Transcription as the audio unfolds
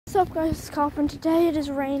What's up guys, it's Cop, and today it is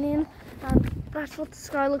raining and that's what the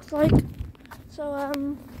sky looks like. So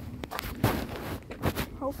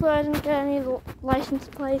hopefully I didn't get any license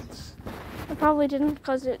plates. I probably didn't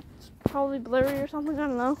because it's probably blurry or something, I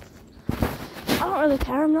don't know. I don't really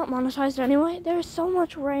care, I'm not monetized anyway. There's so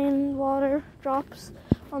much rain water drops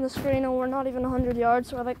on the screen and we're not even 100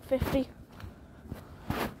 yards, we're like 50.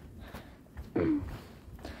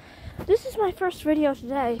 This is my first video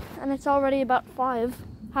today and it's already about 5.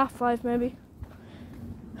 Half 5 maybe.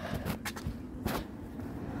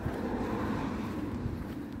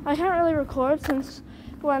 I can't really record since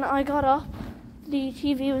when I got up the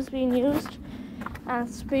TV was being used and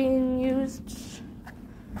it's being used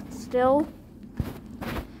still,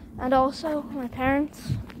 and also my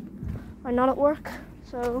parents are not at work,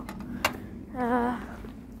 so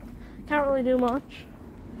can't really do much.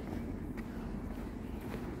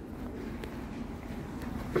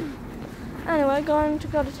 Anyway, going to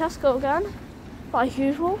go to Tesco again, like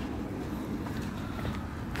usual.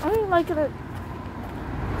 I don't like it.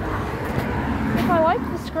 If I wipe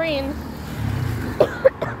the screen,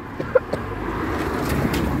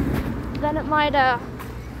 then it might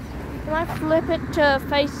flip it to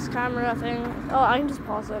face camera thing. Oh, I can just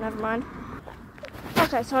pause it, never mind.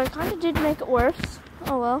 Okay, so I kind of did make it worse.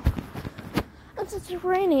 Oh well. And since it's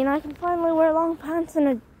raining, I can finally wear long pants and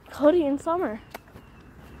a hoodie in summer.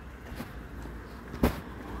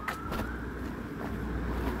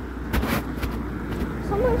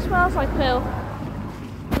 Something smells like poo.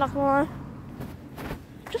 I'm not gonna lie.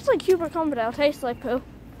 Just like Hubert Cumberdale tastes like poo,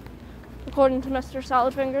 according to Mr.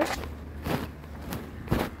 Salad Fingers.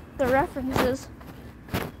 The references.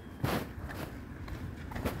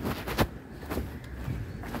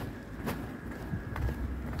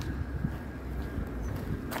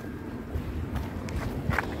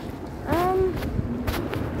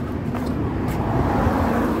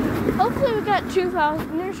 Hopefully we get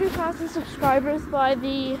near 2,000 subscribers by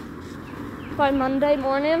Monday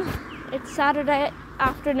morning. It's Saturday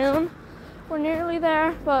afternoon. We're nearly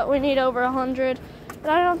there, but we need over 100.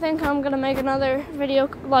 But I don't think I'm gonna make another video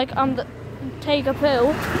like take a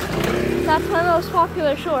poo. That's my most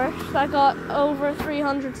popular short that got over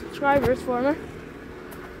 300 subscribers for me.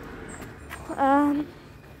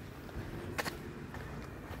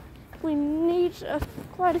 We need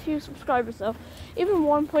quite a few subscribers though. Even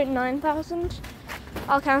 1.9 thousand,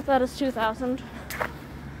 I'll count that as 2,000.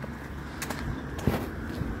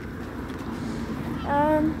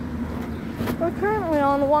 We're currently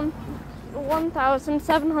on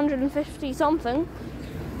 1,750 something.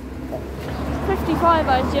 55,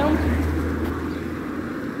 I assume.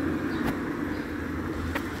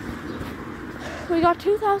 We got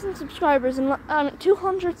 2,000 subscribers in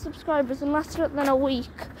 200 subscribers in less than a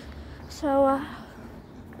week. So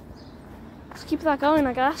let's keep that going,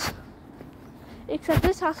 I guess. Except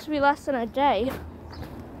this has to be less than a day,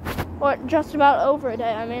 or just about over a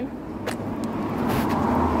day, I mean.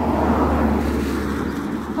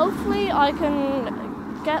 Hopefully I can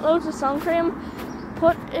get loads of sun cream,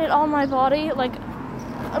 put it on my body, like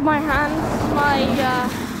my hands, my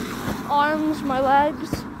arms, my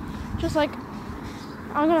legs. Just like,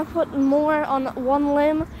 I'm gonna put more on one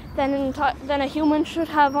limb than a human should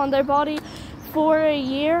have on their body for a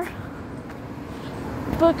year,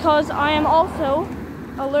 because I am also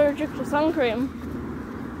allergic to sun cream,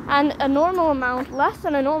 and a normal amount, less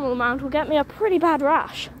than a normal amount, will get me a pretty bad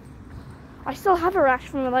rash. I still have a rash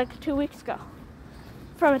from like 2 weeks ago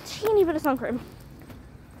from a teeny bit of sun cream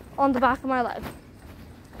on the back of my leg.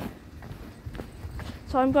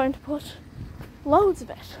 So I'm going to put loads of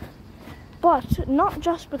it, but not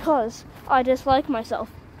just because I dislike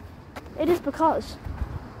myself. It is because,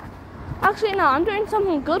 actually no, I'm doing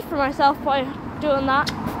something good for myself by doing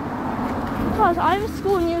that, because I have a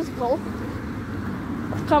school musical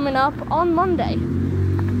coming up on Monday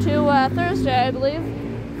to Thursday, I believe.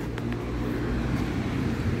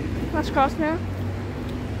 That's crossed now.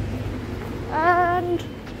 And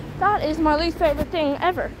that is my least favorite thing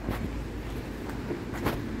ever.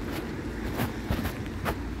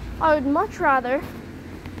 I would much rather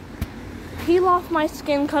peel off my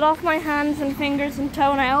skin, cut off my hands and fingers and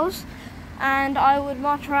toenails, and I would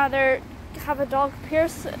much rather have a dog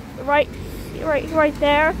pierce right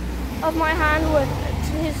there of my hand with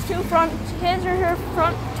his or her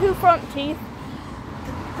two front teeth,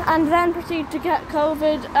 and then proceed to get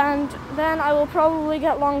COVID, and then I will probably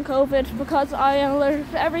get long COVID because I am allergic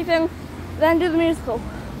to everything, then do the musical.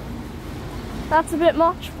 That's a bit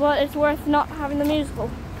much, but it's worth not having the musical.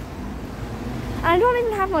 And I don't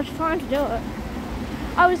even have much time to do it.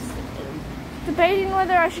 I was debating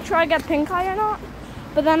whether I should try to get pink eye or not,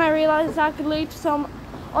 but then I realized that could lead to some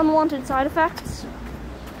unwanted side effects.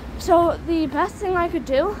 So the best thing I could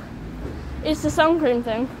do is the sun cream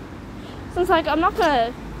thing. Since like I'm not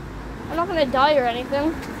gonna die or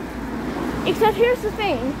anything. Except here's the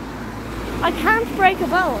thing, I can't break a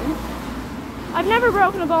bone. I've never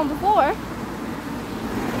broken a bone before,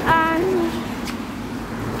 and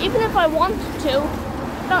even if I wanted to,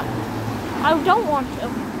 I don't want to.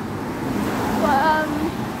 But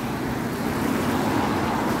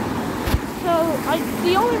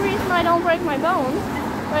the only reason I don't break a bone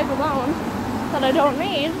that I don't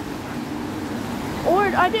need,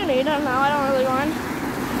 or I do need, I don't know, I don't really mind,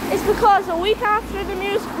 is because a week after the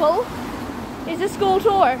musical is a school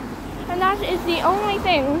tour, and that is the only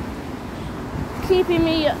thing keeping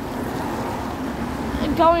me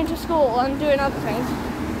going to school and doing other things.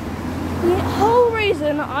 The whole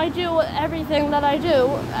reason I do everything that I do,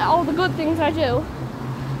 all the good things I do,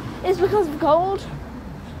 is because of Gold,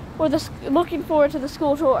 or looking forward to the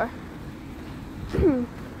school tour.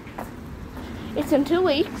 It's in 2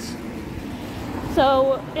 weeks,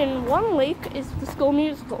 so in 1 week is the school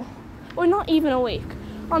musical, or not even a week,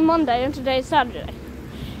 on Monday, and today's Saturday.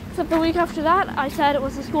 Except the week after that, I said it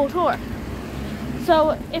was the school tour.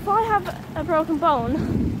 So if I have a broken bone,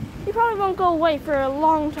 it probably won't go away for a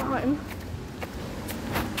long time.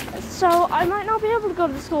 So I might not be able to go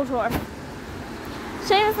to the school tour.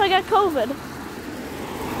 Same if I get COVID.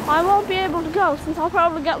 I won't be able to go since I'll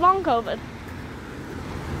probably get long COVID.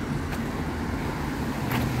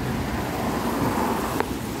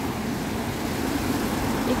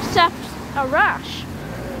 Except a rash.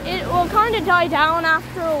 It will kind of die down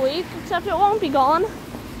after a week, except it won't be gone.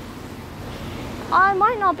 I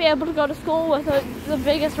might not be able to go to school with the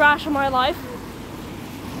biggest rash of my life.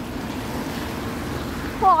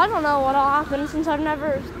 Well, I don't know what'll happen since I've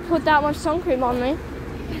never put that much sun cream on me.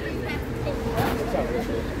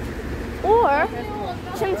 Or,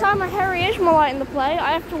 since I'm a hairy Ishmaelite in the play,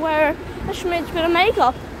 I have to wear a smidge bit of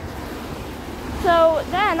makeup. So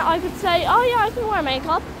then I could say, oh yeah, I can wear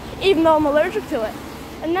makeup, even though I'm allergic to it.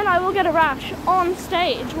 And then I will get a rash on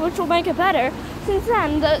stage, which will make it better, since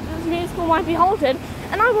then the musical might be halted,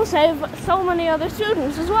 and I will save so many other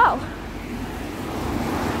students as well.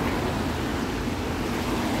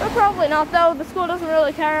 But probably not, though. The school doesn't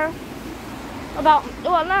really care about,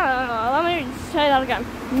 well, no, let me say that again.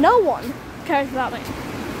 No one cares about me.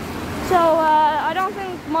 So, I don't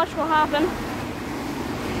think much will happen.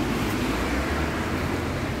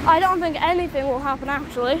 I don't think anything will happen,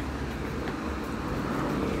 actually.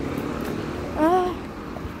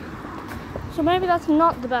 So maybe that's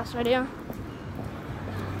not the best idea.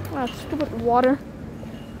 Oh, stupid water.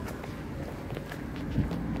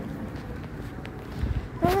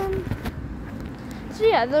 So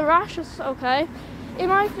yeah, the rash is okay. It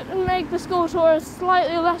might make the school tour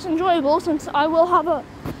slightly less enjoyable since I will have a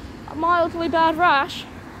mildly bad rash.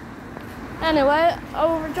 Anyway,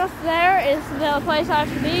 over just there is the place I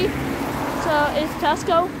have to be. So it's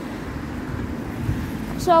Tesco.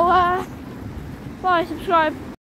 So bye, subscribe.